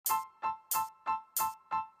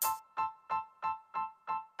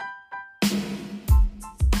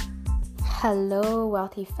Hello,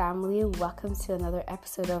 wealthy family. Welcome to another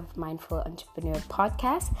episode of Mindful Entrepreneur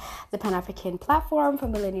Podcast, the Pan-African platform for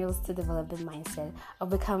millennials to develop the mindset of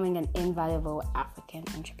becoming an invaluable African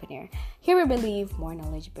entrepreneur. Here we believe more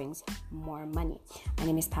knowledge brings more money. My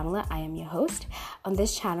name is Pamela. I am your host. On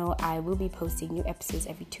this channel, I will be posting new episodes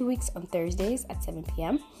every 2 weeks on Thursdays at 7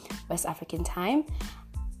 p.m. West African time.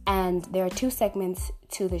 And there are two segments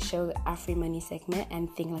to the show, the Afri Money segment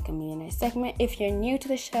and Think Like a Millionaire segment. If you're new to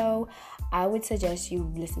the show, I would suggest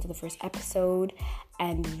you listen to the first episode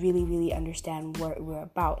and really understand what we're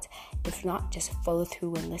about. If not, just follow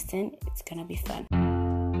through and listen. It's gonna be fun.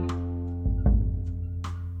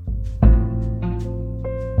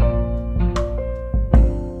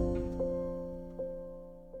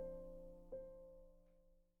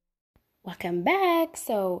 Welcome back.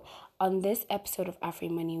 So on this episode of Afri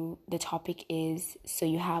Money, the topic is, so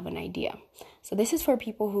you have an idea. So this is for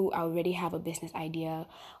people who already have a business idea,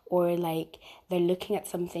 or like they're looking at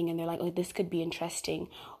something and they're like, oh, this could be interesting,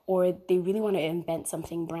 or they really want to invent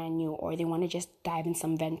something brand new, or they want to just dive in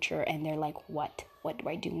some venture and they're like, what do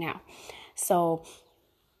I do now? So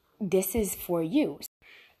this is for you.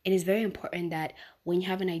 It is very important that when you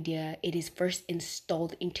have an idea, it is first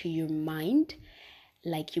installed into your mind,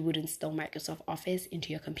 like you would install Microsoft Office into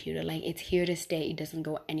your computer. Like, it's here to stay. It doesn't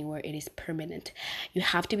go anywhere. It is permanent. You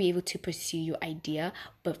have to be able to pursue your idea,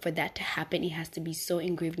 but for that to happen, it has to be so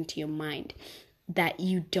engraved into your mind that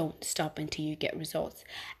you don't stop until you get results.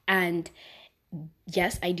 And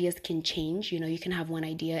yes, ideas can change. You can have one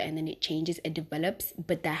idea and then it changes, it develops,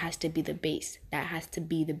 but that has to be the base. That has to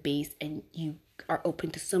be the base, and you are open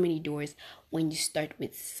to so many doors when you start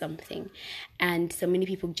with something. And so many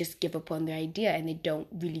people just give up on their idea and they don't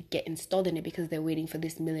really get installed in it because they're waiting for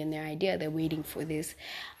this millionaire idea. They're waiting for this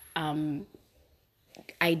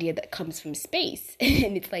idea that comes from space.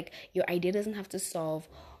 And it's like, your idea doesn't have to solve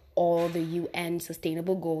all the UN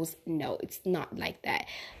sustainable goals. No, it's not like that.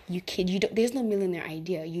 There's no millionaire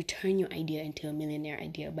idea. You turn your idea into a millionaire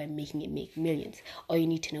idea by making it make millions. All you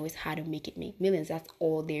need to know is how to make it make millions. That's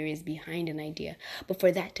all there is behind an idea. But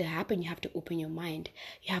for that to happen, you have to open your mind.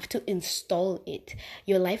 You have to install it.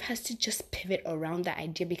 Your life has to just pivot around that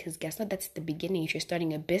idea, because guess what? That's the beginning. If you're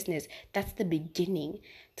starting a business, that's the beginning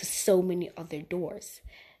to so many other doors.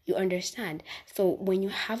 You understand? So when you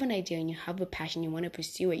have an idea and you have a passion, you want to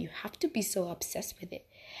pursue it, you have to be so obsessed with it.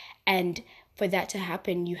 And for that to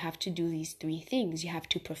happen, you have to do these three things. You have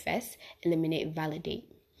to profess, eliminate, validate.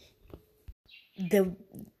 The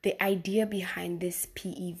idea behind this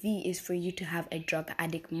PEV is for you to have a drug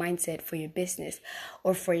addict mindset for your business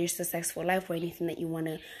or for your successful life, or anything that you want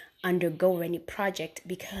to undergo, or any project.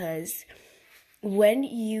 Because when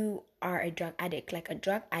you are a drug addict, like a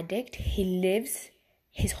drug addict, he lives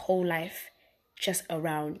his whole life just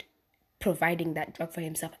around providing that drug for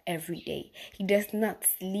himself every day. He does not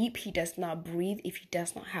sleep, he does not breathe if he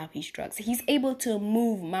does not have his drugs. He's able to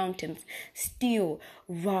move mountains, steal,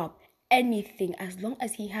 rob, anything. As long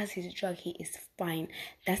as he has his drug, he is fine.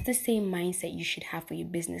 That's the same mindset you should have for your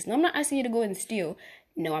business. Now, I'm not asking you to go and steal.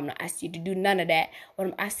 No, I'm not asking you to do none of that. What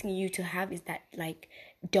I'm asking you to have is that, like,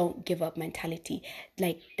 don't give up mentality.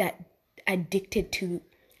 Like, that addicted to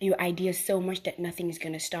your idea so much that nothing is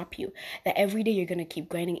going to stop you. That every day you're going to keep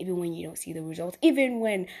grinding, even when you don't see the results. Even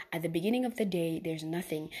when at the beginning of the day, there's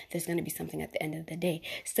nothing, there's going to be something at the end of the day.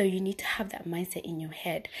 So you need to have that mindset in your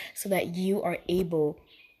head so that you are able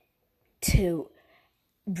to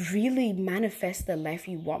really manifest the life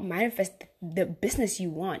you want, manifest the business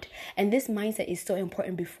you want. And this mindset is so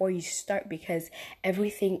important before you start, because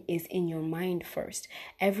everything is in your mind first.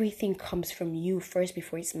 Everything comes from you first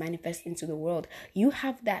before it's manifest into the world. You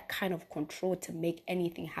have that kind of control to make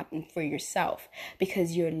anything happen for yourself,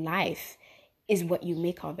 because your life is what you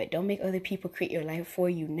make of it. Don't make other people create your life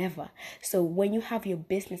for you. Never. So when you have your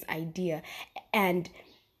business idea and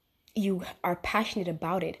you are passionate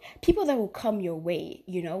about it, people that will come your way,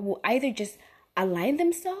 will either just align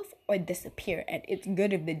themselves or disappear. And it's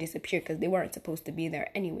good if they disappear, because they weren't supposed to be there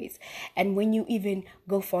anyways. And when you even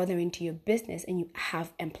go further into your business and you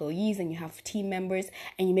have employees and you have team members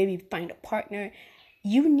and you maybe find a partner,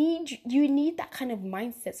 you need that kind of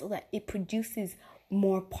mindset so that it produces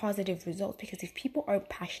more positive results. Because if people aren't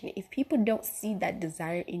passionate, if people don't see that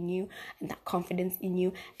desire in you and that confidence in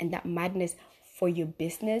you and that madness for your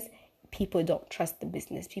business, people don't trust the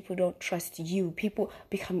business. People don't trust you. People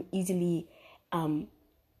become easily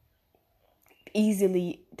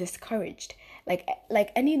discouraged.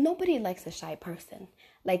 Nobody likes a shy person.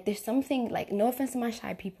 Like, there's something, like, no offense to my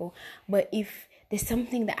shy people, but if there's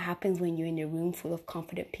something that happens when you're in a room full of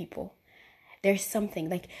confident people, There's something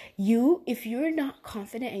like you, if you're not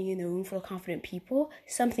confident and you're in a room full of confident people,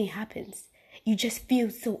 something happens. You just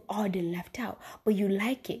feel so odd and left out, but you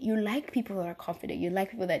like it. You like people that are confident. You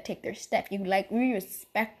like people that take their step. You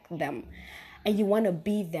respect them, and you want to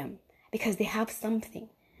be them because they have something.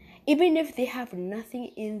 Even if they have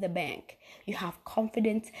nothing in the bank, you have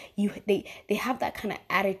confidence. They have that kind of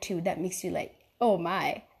attitude that makes you like, oh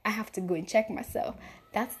my, I have to go and check myself.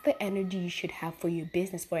 That's the energy you should have for your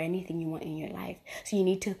business, for anything you want in your life. So you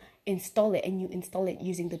need to install it, and you install it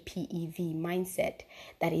using the PEV mindset.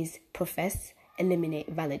 That is profess, eliminate,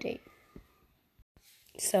 validate.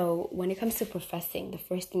 So when it comes to professing, the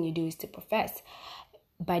first thing you do is to profess.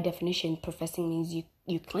 By definition, professing means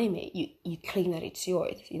you claim it. You claim that it's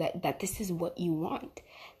yours, that this is what you want.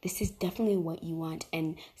 This is definitely what you want.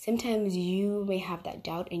 And sometimes you may have that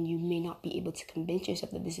doubt and you may not be able to convince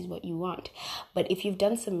yourself that this is what you want. But if you've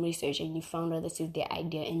done some research and you found out this is the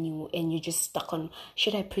idea, and you're just stuck on,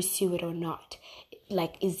 should I pursue it or not?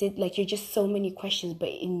 Like, is it like you're just so many questions, but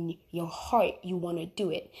in your heart you want to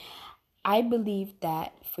do it. I believe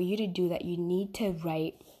that for you to do that, you need to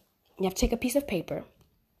write. You have to take a piece of paper.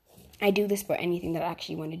 I do this for anything that I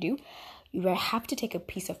actually want to do. You have to take a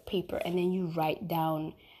piece of paper and then you write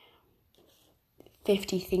down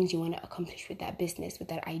 50 things you want to accomplish with that business, with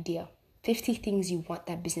that idea. 50 things you want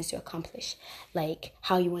that business to accomplish, like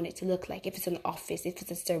how you want it to look like, if it's an office, if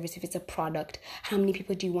it's a service, if it's a product, how many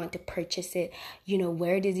people do you want to purchase it,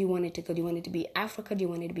 where do you want it to go? Do you want it to be Africa? Do you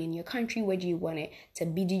want it to be in your country? Where do you want it to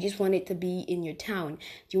be? Do you just want it to be in your town?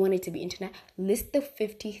 Do you want it to be internet? List the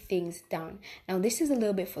 50 things down. Now, this is a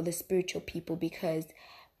little bit for the spiritual people, because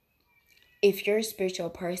if you're a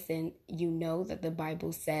spiritual person, you know that the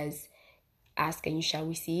Bible says, ask and you shall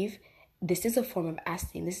receive. This is a form of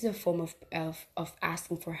asking. This is a form of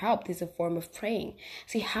asking for help. This is a form of praying.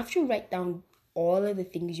 So you have to write down all of the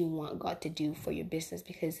things you want God to do for your business,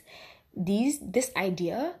 because this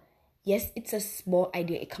idea, yes, it's a small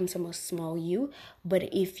idea. It comes from a small you. But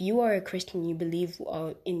if you are a Christian, you believe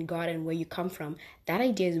in God and where you come from, that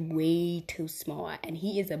idea is way too small. And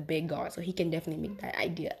he is a big God, so he can definitely make that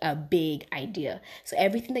idea a big idea. So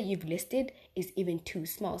everything that you've listed is even too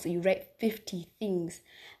small. So you write 50 things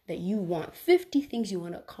that you want, 50 things you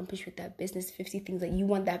want to accomplish with that business, 50 things that you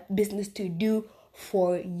want that business to do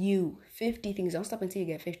for you. 50 things. Don't stop until you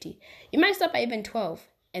get 50. You might stop at even 12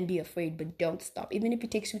 and be afraid, but don't stop. Even if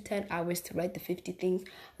it takes you 10 hours to write the 50 things,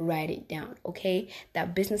 write it down, okay?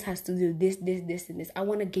 That business has to do this, and this. I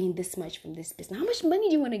want to gain this much from this business. How much money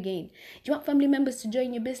do you want to gain? Do you want family members to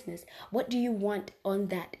join your business? What do you want on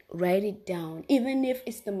that? Write it down. Even if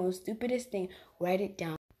it's the most stupidest thing, write it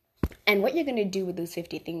down. And what you're going to do with those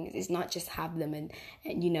 50 things is not just have them and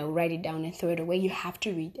write it down and throw it away. You have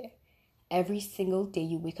to read it. Every single day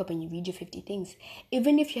you wake up and you read your 50 things.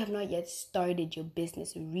 Even if you have not yet started your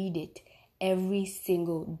business, read it. Every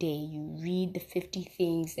single day you read the 50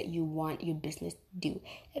 things that you want your business to do.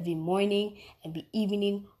 Every morning, every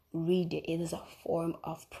evening, read it. It is a form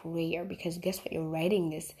of prayer, because guess what? You're writing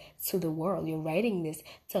this to the world. You're writing this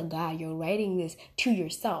to God. You're writing this to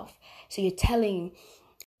yourself. So you're telling.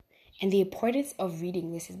 And the importance of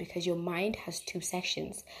reading this is because your mind has two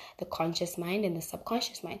sections, the conscious mind and the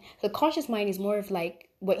subconscious mind. The conscious mind is more of like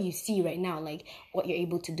what you see right now, like what you're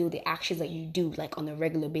able to do, the actions that you do like on a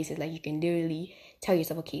regular basis. Like you can literally tell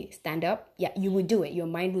yourself, okay, stand up. Yeah, you would do it. Your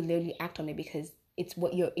mind will literally act on it because it's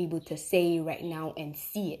what you're able to say right now and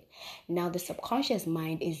see it. Now the subconscious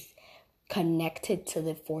mind is connected to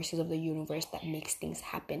the forces of the universe that makes things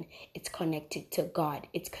happen. It's connected to God.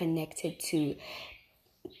 It's connected to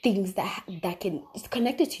things it's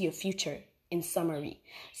connected to your future, in summary.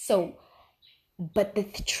 So, but the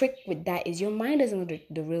trick with that is your mind doesn't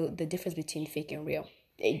know the difference between fake and real.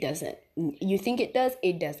 It doesn't. You think it does,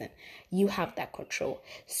 it doesn't. You have that control.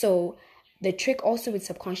 So the trick also with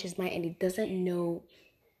subconscious mind, and it doesn't know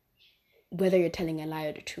whether you're telling a lie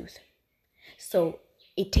or the truth. So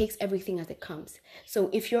it takes everything as it comes.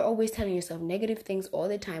 So if you're always telling yourself negative things all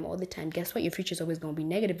the time, guess what? Your future is always going to be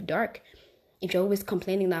negative, dark. If you're always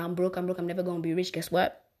complaining that I'm broke, I'm never going to be rich, guess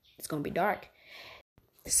what? It's going to be dark.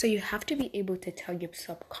 So you have to be able to tell your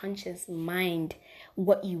subconscious mind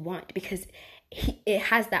what you want, because it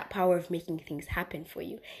has that power of making things happen for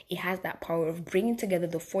you. It has that power of bringing together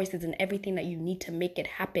the forces and everything that you need to make it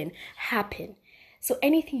happen. So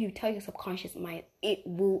anything you tell your subconscious mind, it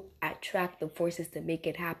will attract the forces to make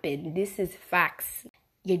it happen. This is facts.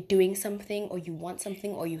 You're doing something, or you want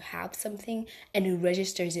something, or you have something, and it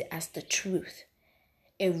registers it as the truth.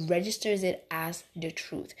 it registers it as the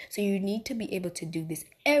truth. So you need to be able to do this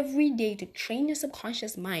every day to train your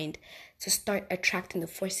subconscious mind to start attracting the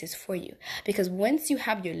forces for you. Because once you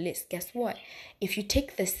have your list, guess what? If you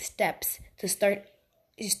take the steps to start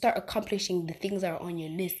accomplishing the things that are on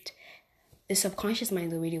your list, the subconscious mind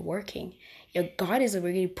is already working. Your God is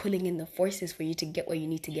already pulling in the forces for you to get what you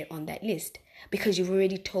need to get on that list, because you've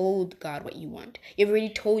already told God what you want. You've already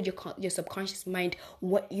told your subconscious mind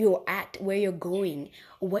what you're at, where you're going,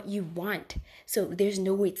 what you want. So there's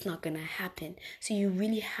no way it's not going to happen. So you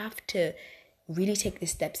really have to really take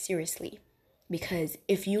this step seriously. Because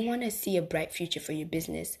if you want to see a bright future for your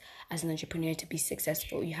business as an entrepreneur, to be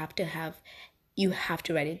successful, you have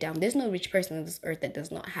to write it down. There's no rich person on this earth that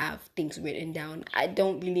does not have things written down. I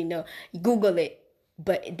don't really know. Google it.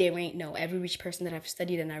 But there ain't no. Every rich person that I've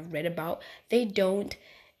studied and I've read about, they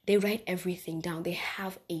write everything down. They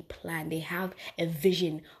have a plan. They have a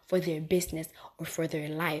vision for their business or for their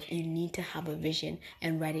life. You need to have a vision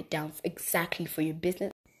and write it down exactly for your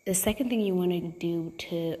business. The second thing you want to do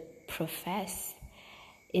to profess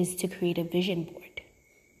is to create a vision board.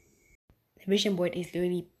 The vision board is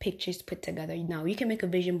literally pictures put together. Now, you can make a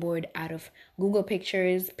vision board out of Google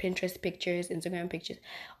Pictures, Pinterest pictures, Instagram pictures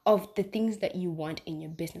of the things that you want in your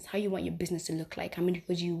business, how you want your business to look like, how many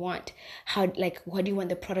people do you want, what do you want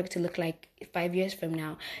the product to look like 5 years from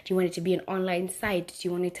now? Do you want it to be an online site? Do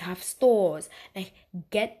you want it to have stores? Like,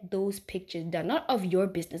 get those pictures done, not of your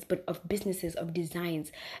business, but of businesses, of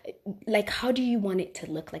designs. Like, how do you want it to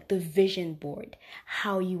look like? The vision board,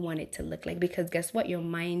 how you want it to look like. Because guess what? Your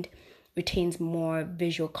mind retains more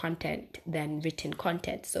visual content than written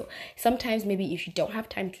content. So sometimes maybe if you don't have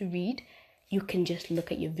time to read, you can just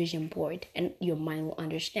look at your vision board and your mind will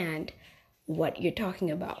understand what you're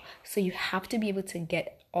talking about. So you have to be able to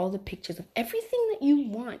get all the pictures of everything that you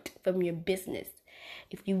want from your business.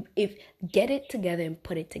 If get it together and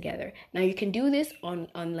put it together. Now you can do this on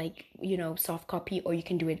like, soft copy, or you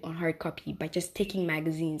can do it on hard copy by just taking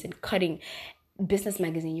magazines and cutting business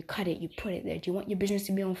magazine. You cut it, you put it there. Do you want your business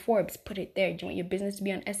to be on Forbes? Put it there. Do you want your business to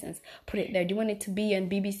be on Essence? Put it there. Do you want it to be on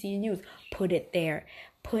BBC News? Put it there.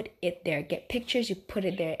 Put it there. Get pictures, you put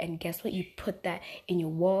it there. And guess what? You put that in your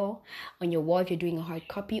wall, on your wall if you're doing a hard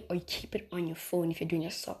copy, or you keep it on your phone if you're doing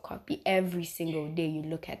a soft copy. Every single day you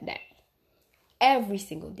look at that. Every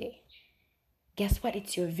single day. Guess what?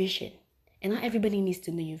 It's your vision. And not everybody needs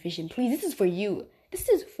to know your vision. Please, this is for you. This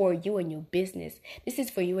is for you and your business. This is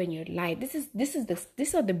for you and your life.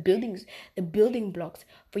 These are the building blocks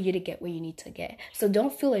for you to get where you need to get. So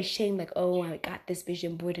don't feel ashamed like, oh, I got this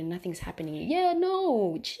vision board and nothing's happening. Yeah,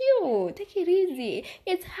 no, chill, take it easy.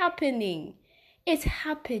 It's happening. It's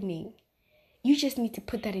happening. You just need to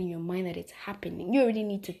put that in your mind that it's happening. You already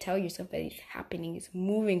need to tell yourself that it's happening. It's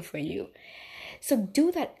moving for you. So do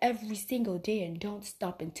that every single day and don't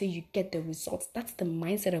stop until you get the results. That's the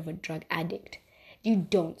mindset of a drug addict. You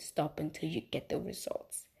don't stop until you get the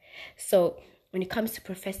results. So when it comes to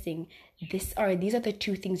professing, these are the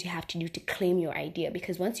two things you have to do to claim your idea.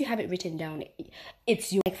 Because once you have it written down,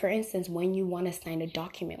 it's your, like for instance, when you want to sign a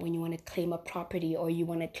document, when you want to claim a property, or you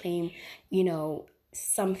want to claim,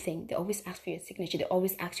 something, they always ask for your signature. They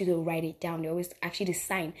always ask you to write it down. They always ask you to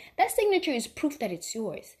sign. That signature is proof that it's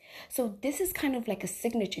yours. So this is kind of like a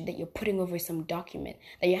signature that you're putting over some document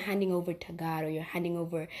that you're handing over to God, or you're handing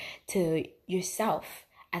over to yourself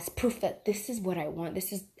as proof that this is what I want.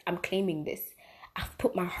 I'm claiming this. I've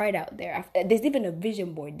put my heart out there. There's even a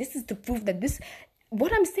vision board. This is to prove that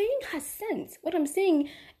what I'm saying has sense. What I'm saying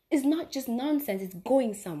is not just nonsense. It's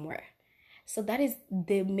going somewhere. So that is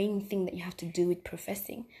the main thing that you have to do with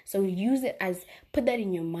professing. So use it put that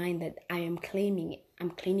in your mind that I am claiming it. I'm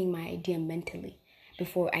claiming my idea mentally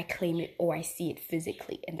before I claim it or I see it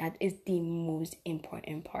physically. And that is the most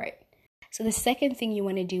important part. So the second thing you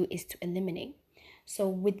want to do is to eliminate. So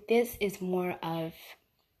with this is more of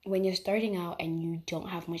when you're starting out and you don't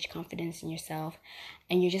have much confidence in yourself,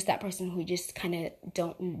 and you're just that person who just kind of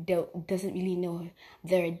doesn't really know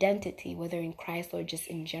their identity, whether in Christ or just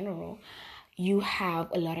in general. You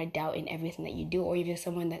have a lot of doubt in everything that you do, or if you're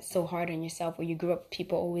someone that's so hard on yourself, or you grew up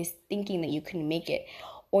people always thinking that you couldn't make it,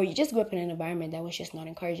 or you just grew up in an environment that was just not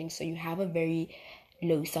encouraging, so you have a very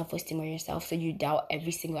low self-esteem of yourself, so you doubt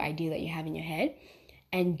every single idea that you have in your head.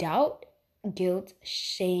 And doubt, guilt,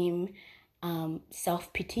 shame,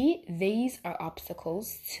 self-pity, these are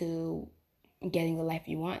obstacles to getting the life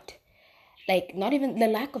you want. Like, not even the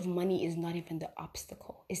lack of money is not even the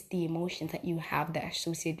obstacle. It's the emotions that you have that are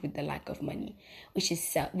associated with the lack of money, which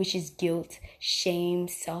is guilt, shame,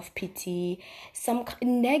 self-pity, some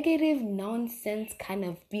negative nonsense kind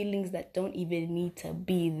of feelings that don't even need to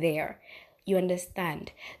be there. You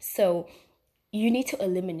understand? So you need to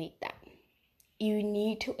eliminate that. You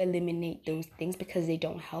need to eliminate those things because they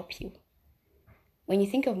don't help you. When you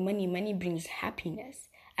think of money, money brings happiness.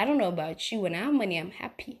 I don't know about you. When I have money, I'm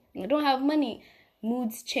happy. When I don't have money,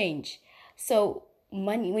 moods change. So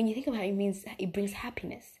money, when you think about it, it means it brings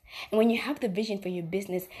happiness. And when you have the vision for your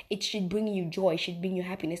business, it should bring you joy, it should bring you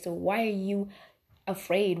happiness. So why are you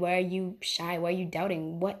afraid? Why are you shy? Why are you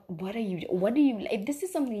doubting? What do you, if this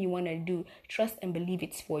is something you want to do, trust and believe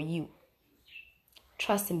it's for you.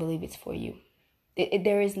 Trust and believe it's for you.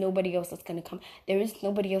 There is nobody else that's going to come. There is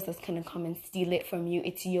nobody else that's going to come and steal it from you.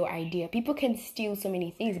 It's your idea. People can steal so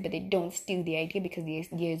many things, but they don't steal the idea because the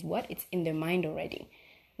idea is what? It's in their mind already.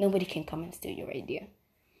 Nobody can come and steal your idea.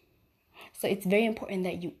 So it's very important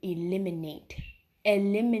that you eliminate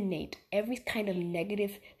every kind of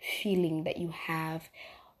negative feeling that you have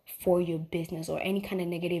for your business or any kind of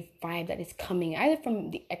negative vibe that is coming either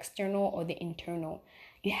from the external or the internal.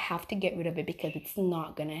 You have to get rid of it because it's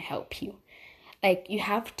not going to help you. Like, you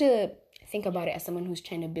have to think about it as someone who's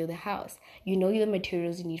trying to build a house. You know the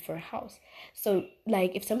materials you need for a house. So,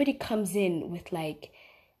 like, if somebody comes in with, like,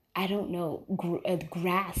 I don't know,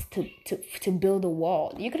 grass to build a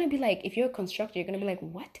wall, you're going to be like, if you're a constructor, you're going to be like,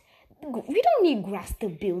 what? We don't need grass to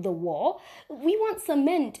build a wall. We want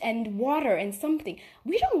cement and water and something.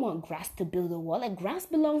 We don't want grass to build a wall. Like, grass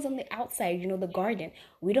belongs on the outside, the garden.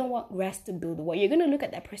 We don't want grass to build a wall. You're going to look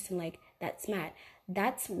at that person like, that's mad.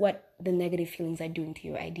 That's what the negative feelings are doing to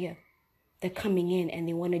your idea. They're coming in and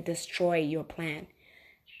they want to destroy your plan.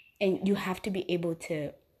 And you have to be able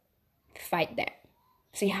to fight that.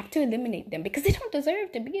 So you have to eliminate them because they don't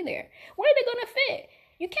deserve to be there. Where are they going to fit?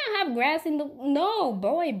 You can't have grass in the... No,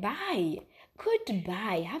 boy, bye.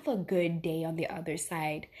 Goodbye. Have a good day on the other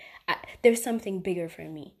side. There's something bigger for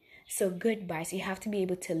me. So goodbye. So you have to be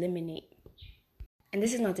able to eliminate. And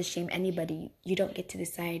this is not to shame anybody. You don't get to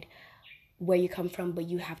decide where you come from, but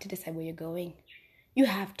you have to decide where you're going. You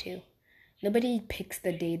have to. Nobody picks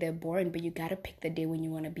the day they're born, but you gotta pick the day when you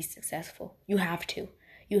want to be successful. You have to.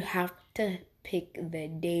 You have to pick the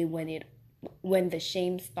day when the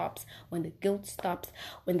shame stops, when the guilt stops,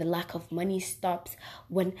 when the lack of money stops,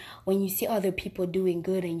 when you see other people doing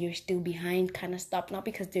good and you're still behind, kind of stop. Not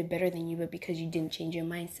because they're better than you, but because you didn't change your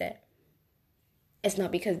mindset. It's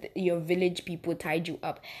not because your village people tied you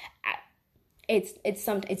up. It's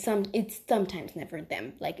sometimes never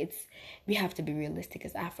them. Like, we have to be realistic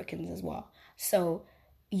as Africans as well. So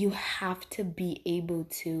you have to be able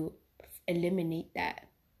to eliminate that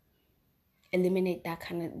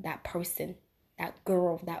that person, that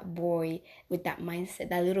girl, that boy with that mindset,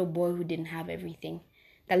 that little boy who didn't have everything,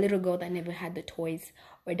 that little girl that never had the toys,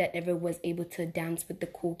 or that never was able to dance with the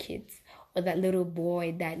cool kids, or that little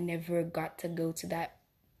boy that never got to go to that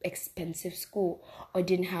expensive school, or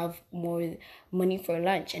didn't have more money for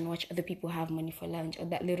lunch and watch other people have money for lunch, or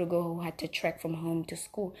that little girl who had to trek from home to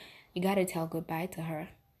school. You got to tell goodbye to her,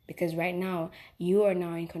 because right now you are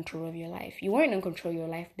now in control of your life. You weren't in control of your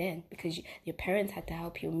life then because your parents had to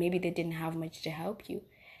help you. Maybe they didn't have much to help you.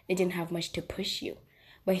 They didn't have much to push you.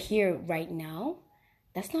 But here right now,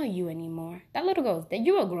 that's not you anymore. That little girl,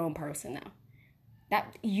 you're a grown person now.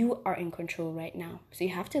 That you are in control right now. So you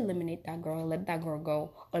have to eliminate that girl, let that girl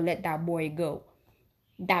go, or let that boy go.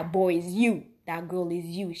 That boy is you. That girl is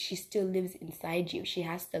you. She still lives inside you. She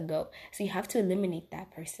has to go. So you have to eliminate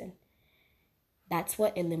that person. That's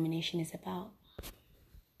what elimination is about.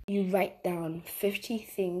 You write down 50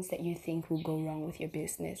 things that you think will go wrong with your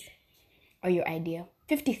business or your idea.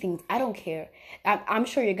 50 things. I don't care. I'm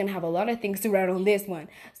sure you're going to have a lot of things to write on this one.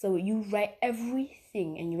 So you write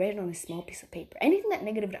everything and you write it on a small piece of paper. Anything that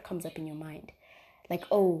negative that comes up in your mind. Like,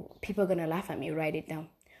 oh, people are going to laugh at me. Write it down.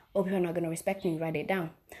 Oh, people are not going to respect me. Write it down.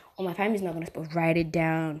 Oh, my family's not going to respect. Write it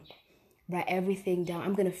down. Write everything down.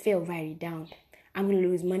 I'm going to fail. Write it down. I'm going to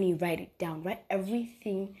lose money. Write it down. Write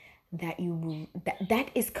everything that that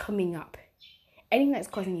is coming up. Anything that's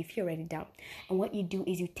causing you fear, write it down. And what you do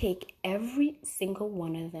is you take every single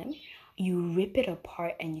one of them, you rip it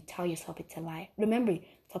apart, and you tell yourself it's a lie. Remember,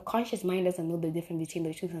 subconscious mind doesn't know the difference between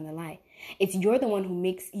the truth and the lie. You're the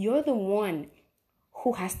one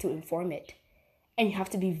who has to inform it. And you have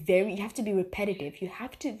to be repetitive. You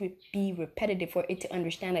have to be repetitive for it to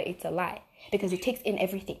understand that it's a lie. Because it takes in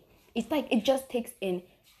everything. It's like, it just takes in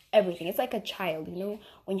everything. It's like a child,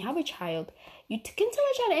 when you have a child, you can tell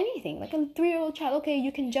a child anything. Like a 3-year-old child, okay,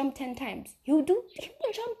 you can jump 10 times. He will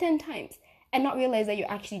jump 10 times and not realize that you're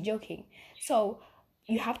actually joking. So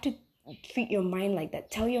you have to treat your mind like that.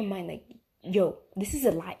 Tell your mind like, yo, this is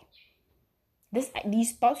a lie.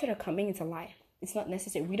 These thoughts that are coming, it's a lie. It's not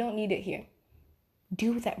necessary. We don't need it here.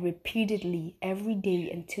 Do that repeatedly every day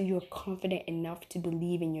until you're confident enough to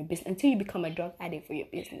believe in your business, until you become a drug addict for your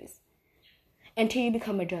business. Until you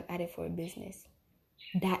become a drug addict for a business.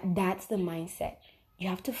 That's the mindset. You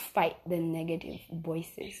have to fight the negative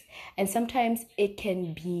voices. And sometimes it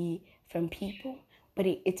can be from people, but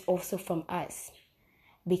it's also from us.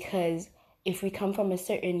 Because if we come from a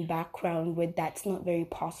certain background where that's not very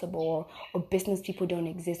possible, or business people don't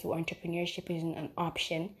exist, or entrepreneurship isn't an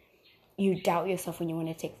option, you doubt yourself when you want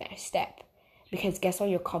to take that step. Because guess what?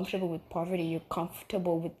 You're comfortable with poverty. You're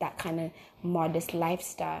comfortable with that kind of modest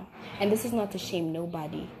lifestyle. And this is not to shame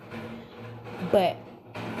nobody. But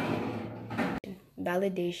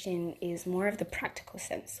validation is more of the practical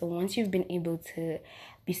sense. So once you've been able to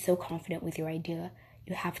be so confident with your idea,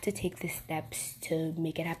 you have to take the steps to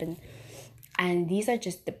make it happen. And these are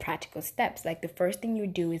just the practical steps. Like the first thing you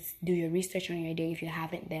do is do your research on your idea. If you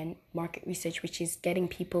haven't, then market research, which is getting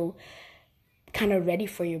people kind of ready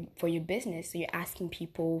for your business. So you're asking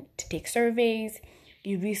people to take surveys,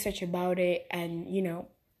 you research about it, and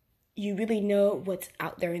you really know what's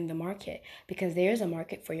out there in the market, because there is a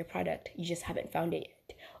market for your product. You just haven't found it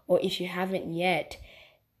yet. Or if you haven't yet,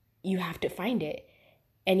 you have to find it.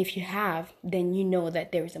 And if you have, then you know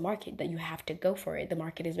that there is a market, that you have to go for it. The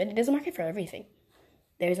market is ready. There's a market for everything.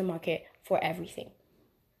 There's a market for everything.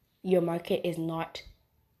 Your market is not,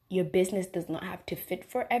 your business does not have to fit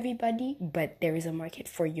for everybody, but there is a market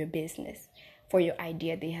for your business, for your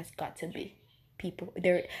idea. There has got to be people.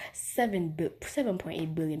 There are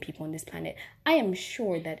 7.8 billion people on this planet. I am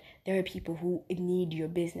sure that there are people who need your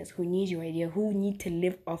business, who need your idea, who need to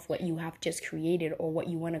live off what you have just created or what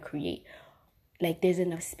you want to create. Like, there's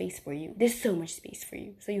enough space for you. There's so much space for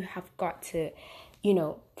you. So you have got to,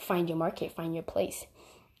 find your market, find your place.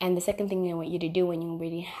 And the second thing I want you to do when you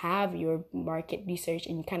already have your market research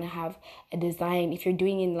and you kind of have a design, if you're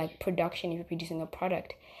doing in like production, if you're producing a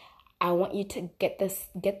product, I want you to get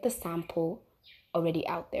the sample already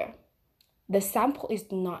out there. The sample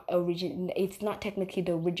is not original. It's not technically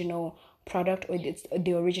the original product or it's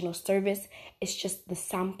the original service. It's just the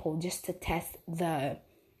sample, just to test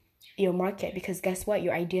your market. Because guess what?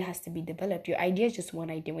 Your idea has to be developed. Your idea is just one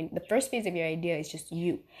idea. When the first phase of your idea is just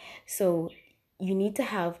you. So you need to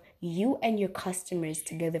have you and your customers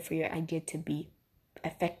together for your idea to be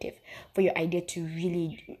effective, for your idea to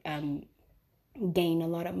really gain a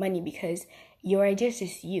lot of money, because your idea is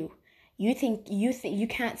just you. You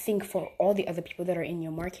can't think for all the other people that are in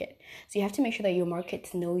your market. So you have to make sure that your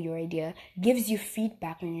markets know your idea, gives you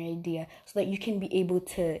feedback on your idea, so that you can be able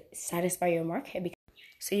to satisfy your market.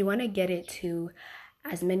 So you want to get it to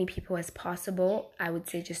as many people as possible. I would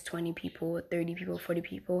say just 20 people, 30 people, 40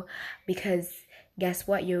 people, because guess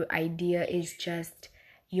what? Your idea is just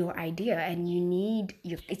your idea, and you need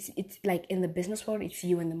it's like in the business world, it's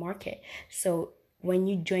you in the market. So when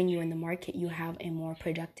you join you in the market, you have a more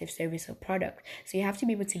productive service or product. So you have to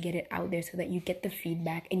be able to get it out there so that you get the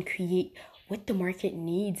feedback and create what the market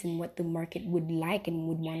needs and what the market would like and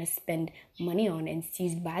would want to spend money on and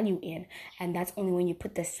sees value in. And that's only when you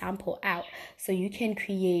put the sample out. So you can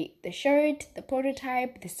create the shirt, the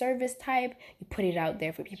prototype, the service type, you put it out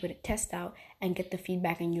there for people to test out and get the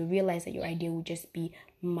feedback, and you realize that your idea would just be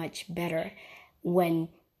much better when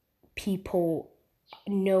people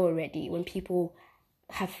know already, when people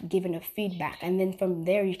have given a feedback. And then from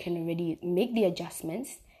there you can already make the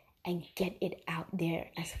adjustments and get it out there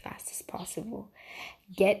as fast as possible.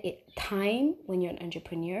 Get it. Time when you're an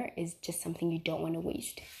entrepreneur is just something you don't want to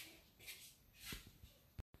waste.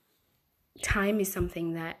 Time is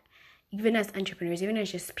something that even as entrepreneurs, even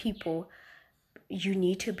as just people, you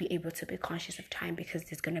need to be able to be conscious of time, because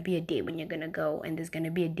there's going to be a day when you're going to go, and there's going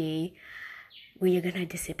to be a day where you're going to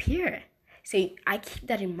disappear. So I keep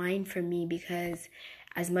that in mind for me, because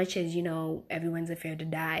as much as, everyone's afraid to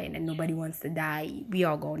die and nobody wants to die, we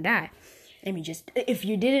all gonna die. Let me just, if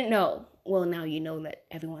you didn't know, well, now you know that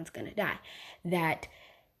everyone's gonna die. That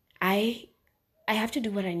I have to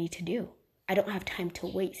do what I need to do. I don't have time to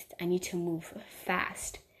waste. I need to move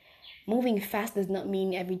fast. Moving fast does not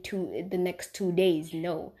mean the next 2 days.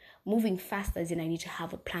 No. Moving fast as in I need to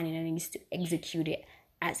have a plan and I need to execute it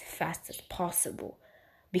as fast as possible,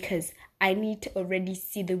 because I need to already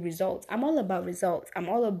see the results. I'm all about results. I'm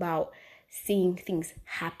all about seeing things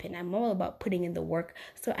happen. I'm all about putting in the work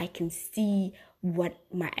so I can see what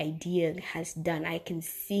my idea has done. I can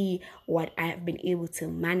see what I have been able to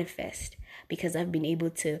manifest, because I've been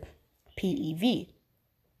able to PEV.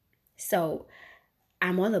 So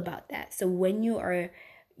I'm all about that. So when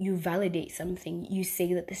you validate something, you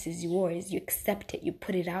say that this is yours, you accept it, you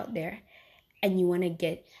put it out there, and you want to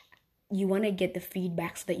get the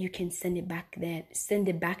feedback so that you can send it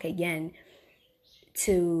back again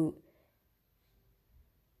to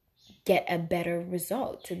get a better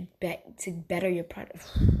result, to better your product.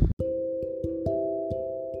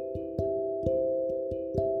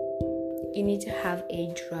 You need to have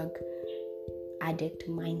a drug addict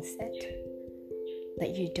mindset,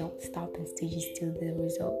 that you don't stop until you see the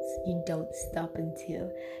results. You don't stop until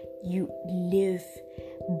you live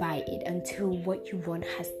by it, until what you want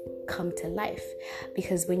has come to life.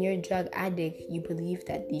 Because when you're a drug addict, you believe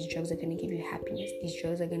that these drugs are going to give you happiness. These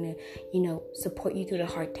drugs are going to, support you through the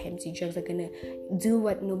hard times. These drugs are going to do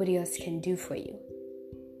what nobody else can do for you.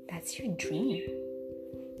 That's your dream.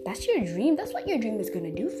 That's your dream. That's what your dream is going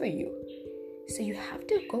to do for you. So you have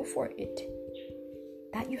to go for it.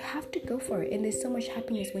 You have to go for it. And there's so much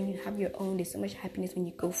happiness when you have your own. There's so much happiness when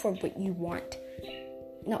you go for what you want,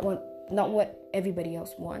 not what everybody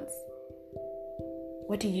else wants.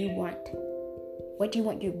 What do you want? What do you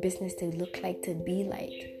want your business to look like, to be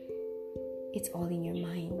like? It's all in your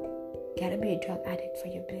mind. Gotta be a drug addict for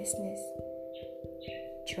your business.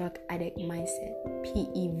 Drug addict mindset.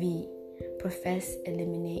 PEV. Profess,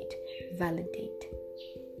 eliminate, validate.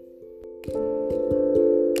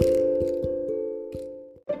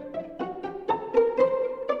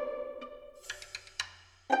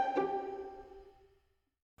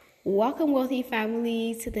 Welcome, wealthy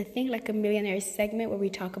family, to the Think Like a Millionaire segment, where we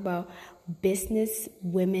talk about business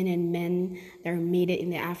women and men that are made it in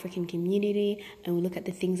the African community, and we look at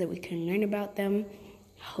the things that we can learn about them.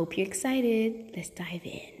 Hope you're excited. Let's dive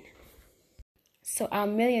in. So our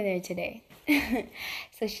millionaire today.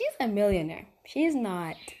 So she's a millionaire. She's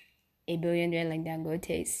not a billionaire like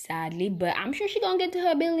Dangote, sadly, but I'm sure she's gonna get to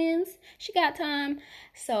her billions. She got time.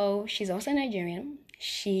 So she's also Nigerian.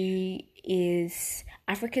 She is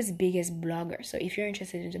Africa's biggest blogger. So if you're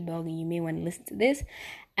interested in blogging, you may want to listen to this.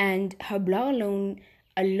 And her blog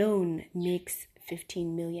alone makes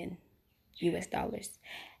 $15 million US.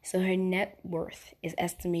 So her net worth is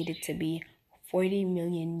estimated to be $40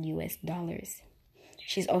 million US.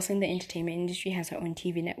 She's also in the entertainment industry, has her own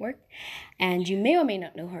TV network. And you may or may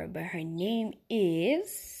not know her, but her name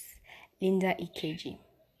is Linda Ikeji.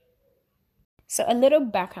 So a little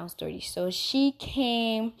background story. So she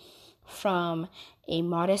came from a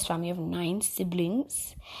modest family of 9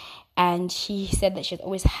 siblings. And she said that she's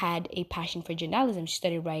always had a passion for journalism. She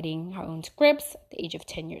started writing her own scripts at the age of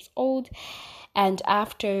 10 years old. And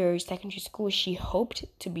after secondary school, she hoped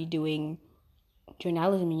to be doing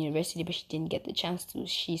journalism in university, but she didn't get the chance to.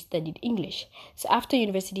 She studied English. So after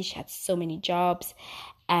university, she had so many jobs.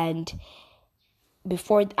 And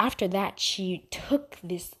after that, she took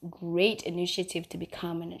this great initiative to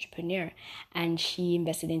become an entrepreneur, and she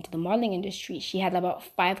invested into the modeling industry. She had about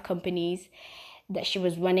 5 companies that she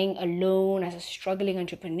was running alone as a struggling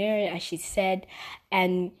entrepreneur, as she said.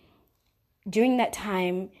 And during that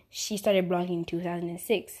time, she started blogging in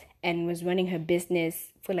 2006 and was running her business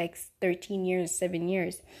for like 13 years, 7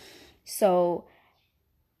 years. So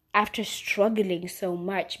after struggling so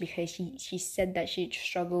much, because she said that she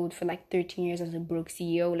struggled for like 13 years as a broke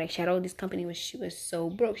CEO, like she had all this company where she was so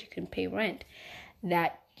broke she couldn't pay rent,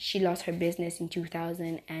 that she lost her business in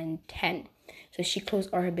 2010. So she closed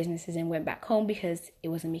all her businesses and went back home because it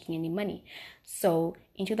wasn't making any money. So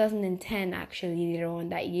in 2010, actually later on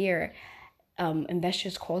that year,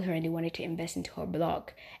 investors called her and they wanted to invest into her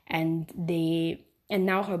blog, and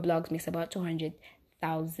now her blog makes about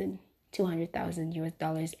 $200,000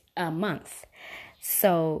 US a month.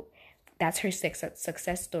 So that's her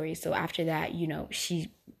success story. So after that,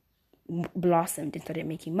 she blossomed and started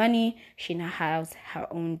making money. She now has her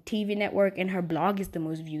own TV network, and her blog is the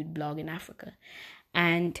most viewed blog in Africa.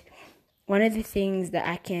 And one of the things that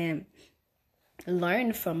I can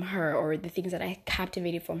learn from her, or the things that I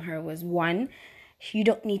captivated from her, was one, you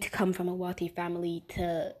don't need to come from a wealthy family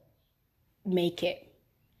to make it.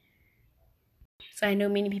 So I know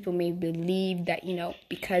many people may believe that,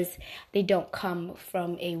 because they don't come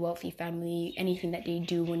from a wealthy family, anything that they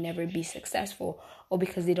do will never be successful, or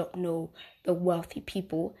because they don't know the wealthy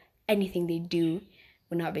people, anything they do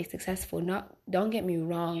will not be successful. Don't get me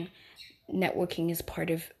wrong. Networking is part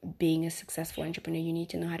of being a successful entrepreneur. You need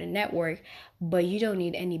to know how to network, but you don't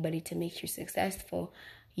need anybody to make you successful.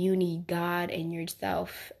 You need God and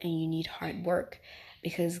yourself, and you need hard work,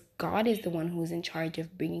 because God is the one who's in charge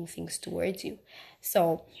of bringing things towards you.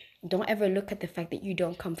 So Don't ever look at the fact that you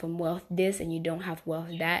don't come from wealth this and you don't have wealth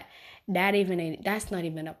that. That's not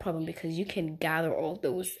even a problem, because you can gather all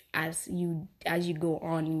those as you go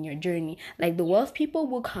on in your journey. Like, the wealth people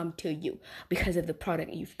will come to you because of the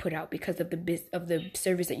product you've put out, because of the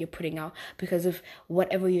service that you're putting out, because of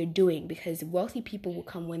whatever you're doing. Because wealthy people will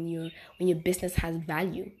come when your business has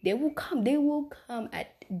value. They will come.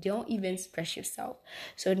 Don't even stress yourself.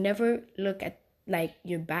 So never look at like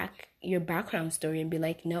your background story and be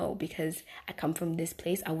like, no, because I come from this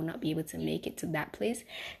place, I will not be able to make it to that place.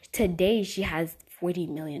 Today she has $40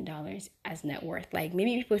 million as net worth. Like,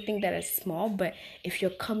 maybe people think that is small, but if you're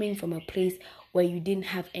coming from a place where you didn't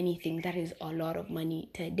have anything, that is a lot of money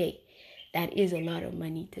today. That is a lot of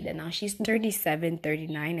money today. Now she's 37,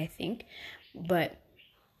 39, I think, but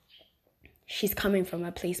she's coming from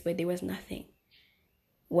a place where there was nothing,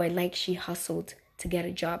 where like she hustled to get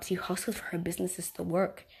a job. She hustled for her businesses to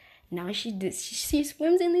work. Now she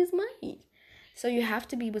swims in this money. So you have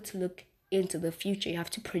to be able to look into the future. You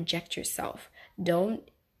have to project yourself. Don't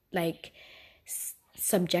like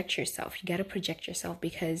subject yourself. You got to project yourself,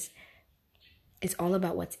 because it's all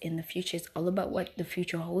about what's in the future. It's all about what the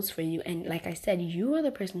future holds for you. And like I said, you are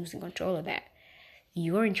the person who's in control of that.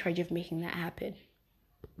 You're in charge of making that happen.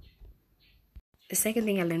 The second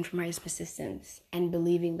thing I learned from her is persistence and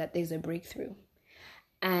believing that there's a breakthrough.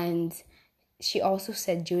 And she also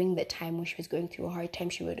said during the time when she was going through a hard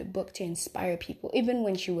time, she wrote a book to inspire people. Even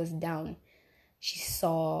when she was down, she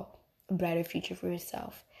saw a brighter future for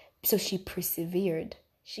herself. So she persevered.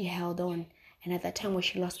 She held on. And at that time when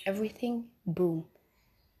she lost everything, boom,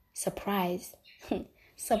 surprise.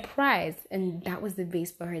 Surprise. And that was the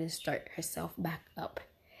base for her to start herself back up.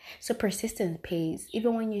 So persistence pays.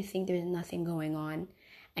 Even when you think there's nothing going on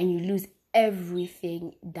and you lose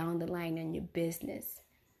everything down the line in your business,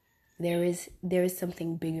 there is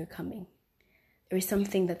something bigger coming. There is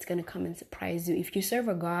something that's going to come and surprise you. If you serve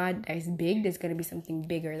a God that is big, there's going to be something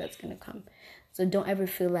bigger that's going to come. So don't ever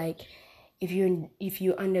feel like if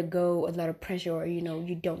you undergo a lot of pressure, or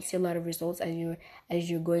you don't see a lot of results as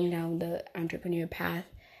you're going down the entrepreneur path,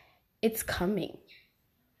 it's coming.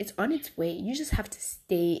 It's on its way. You just have to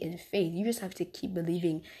stay in faith. You just have to keep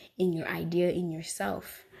believing in your idea, in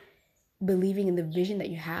yourself, believing in the vision that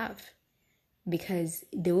you have. Because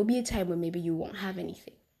there will be a time when maybe you won't have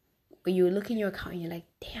anything. But you look in your account and you're like,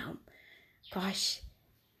 damn, gosh,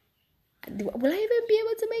 will I even be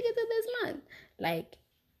able to make it to this month? Like,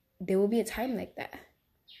 there will be a time like that.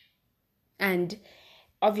 And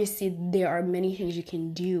obviously there are many things you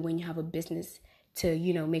can do when you have a business to,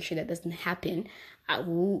 make sure that doesn't happen. I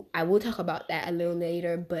will talk about that a little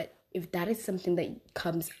later, but if that is something that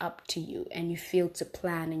comes up to you and you fail to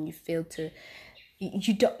plan and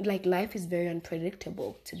you don't, like, life is very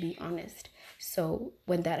unpredictable, to be honest. So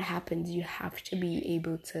when that happens, you have to be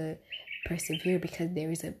able to persevere, because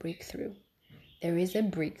there is a breakthrough. There is a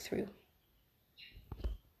breakthrough.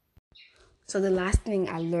 So the last thing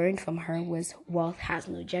I learned from her was wealth has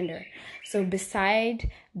no gender. So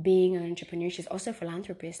beside being an entrepreneur, she's also a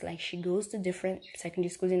philanthropist. Like, she goes to different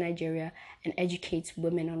secondary schools in Nigeria and educates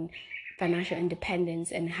women on financial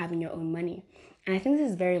independence and having your own money. And I think this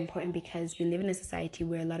is very important, because we live in a society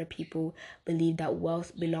where a lot of people believe that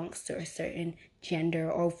wealth belongs to a certain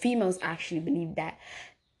gender, or females actually believe that,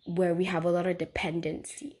 where we have a lot of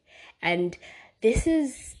dependency. And this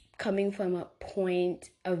is coming from a point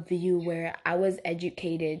of view where I was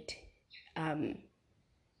educated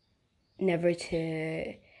never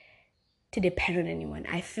to depend on anyone.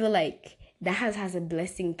 I feel like that has a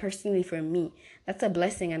blessing personally for me. That's a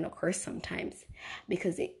blessing and a curse sometimes,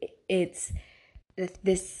 because it's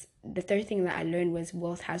the third thing that I learned was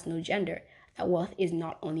wealth has no gender. That wealth is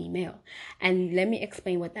not only male. And let me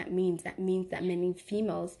explain what that means. That means that many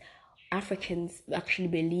females, Africans, actually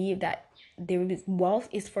believe that wealth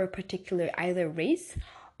is for a particular either race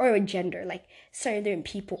or a gender. Like, certain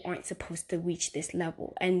people aren't supposed to reach this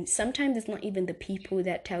level. And sometimes it's not even the people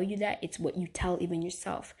that tell you that, it's what you tell even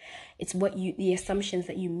yourself. It's the assumptions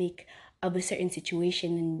that you make of a certain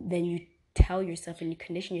situation, and then you tell yourself and you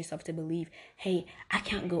condition yourself to believe, hey, I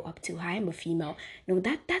can't go up too high, I'm a female. No,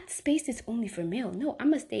 that space is only for male. No,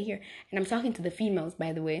 I'm gonna stay here. And I'm talking to the females,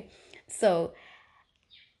 by the way. So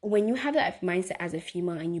when you have that mindset as a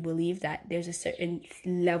female and you believe that there's a certain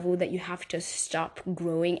level that you have to stop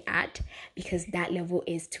growing at because that level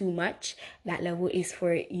is too much, that level is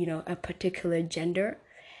for, a particular gender,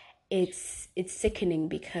 it's sickening,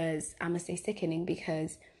 because I'm gonna say sickening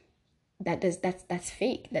because that's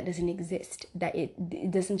fake. That doesn't exist. That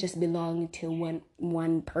it doesn't just belong to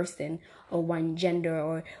one person or one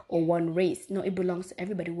gender or one race. No, it belongs to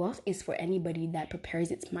everybody. Wealth is for anybody that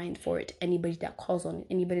prepares its mind for it, anybody that calls on it,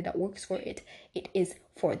 anybody that works for it. It is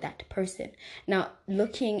for that person. Now,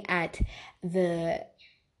 looking at the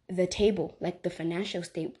table, like the financial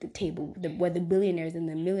state, the table, where the billionaires and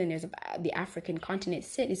the millionaires of the African continent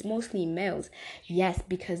sit, is mostly males. Yes,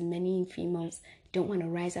 because many females don't want to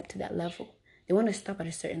rise up to that level. They want to stop at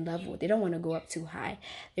a certain level. They don't want to go up too high.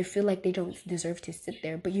 They feel like they don't deserve to sit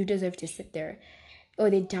there, but you deserve to sit there. Or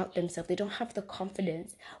they doubt themselves. They don't have the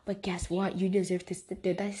confidence. But guess what? You deserve to sit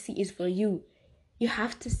there. That seat is for you. You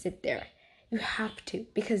have to sit there. You have to,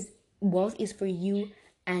 because wealth is for you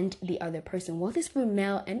and the other person. Wealth is for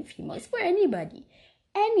male and female. It's for anybody.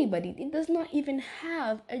 Anybody. It does not even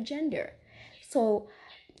have a gender. So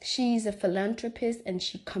she's a philanthropist, and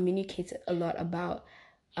she communicates a lot about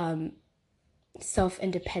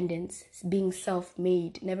self-independence, being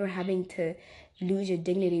self-made, never having to lose your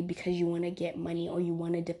dignity because you want to get money or you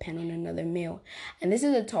want to depend on another male. And this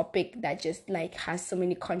is a topic that just like has so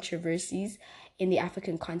many controversies in the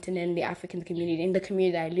African continent, the African community, in the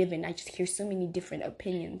community that I live in. I just hear so many different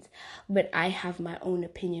opinions, but I have my own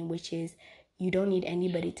opinion, which is you don't need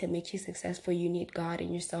anybody to make you successful. You need God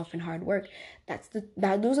and yourself and hard work.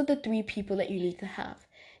 Those are the three people that you need to have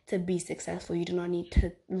to be successful. You do not need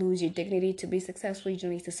to lose your dignity to be successful. You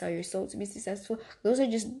don't need to sell your soul to be successful. Those are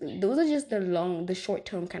just the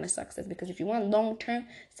short-term kind of success. Because if you want long-term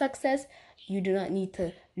success, you do not need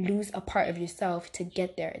to lose a part of yourself to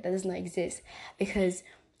get there. That does not exist. Because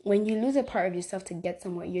when you lose a part of yourself to get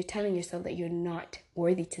somewhere, you're telling yourself that you're not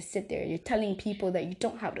worthy to sit there. You're telling people that you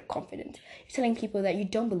don't have the confidence. You're telling people that you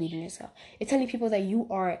don't believe in yourself. You're telling people that you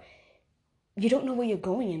don't know where you're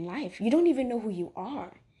going in life. You don't even know who you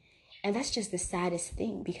are. And that's just the saddest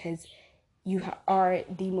thing, because you are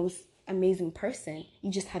the most amazing person. You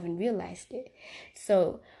just haven't realized it.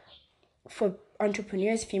 So for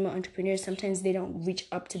entrepreneurs, female entrepreneurs, sometimes they don't reach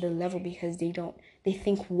up to the level because they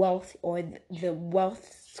think wealth, or the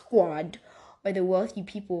wealth squad, or the wealthy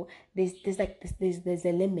people, there's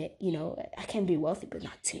a limit. I can be wealthy, but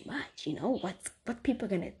not too much. What people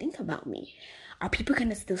gonna think about me? Are people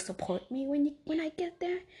gonna still support me when I get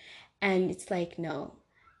there? And it's like, no.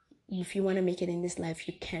 If you want to make it in this life,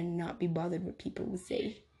 you cannot be bothered what people will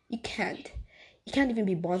say. You can't even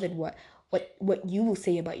be bothered what you will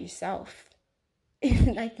say about yourself.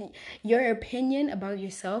 Like, your opinion about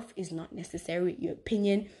yourself is not necessary.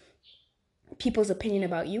 People's opinion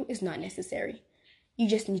about you is not necessary. You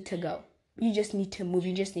just need to go. You just need to move.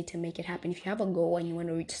 You just need to make it happen. If you have a goal and you want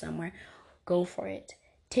to reach somewhere, go for it.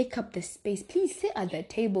 Take up the space. Please sit at the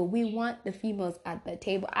table. We want the females at the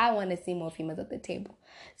table. I want to see more females at the table.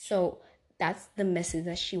 So that's the message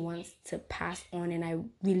that she wants to pass on, and I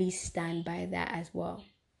really stand by that as well.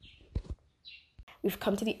 We've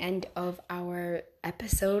come to the end of our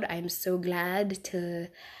episode. I'm so glad to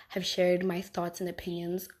have shared my thoughts and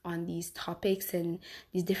opinions on these topics and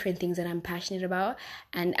these different things that I'm passionate about.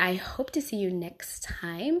 And I hope to see you next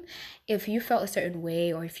time. If you felt a certain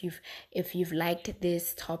way, or if you've liked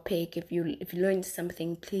this topic, if you learned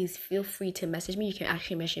something, please feel free to message me. You can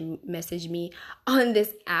actually message me on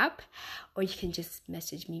this app, or you can just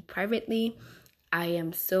message me privately. I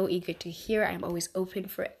am so eager to hear. I'm always open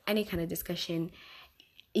for any kind of discussion.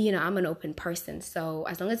 I'm an open person, so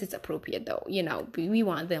as long as it's appropriate, though, we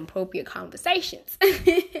want the appropriate conversations.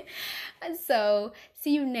 And so,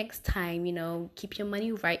 see you next time. Keep your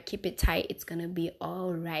money right, keep it tight. It's gonna be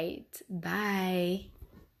all right. Bye.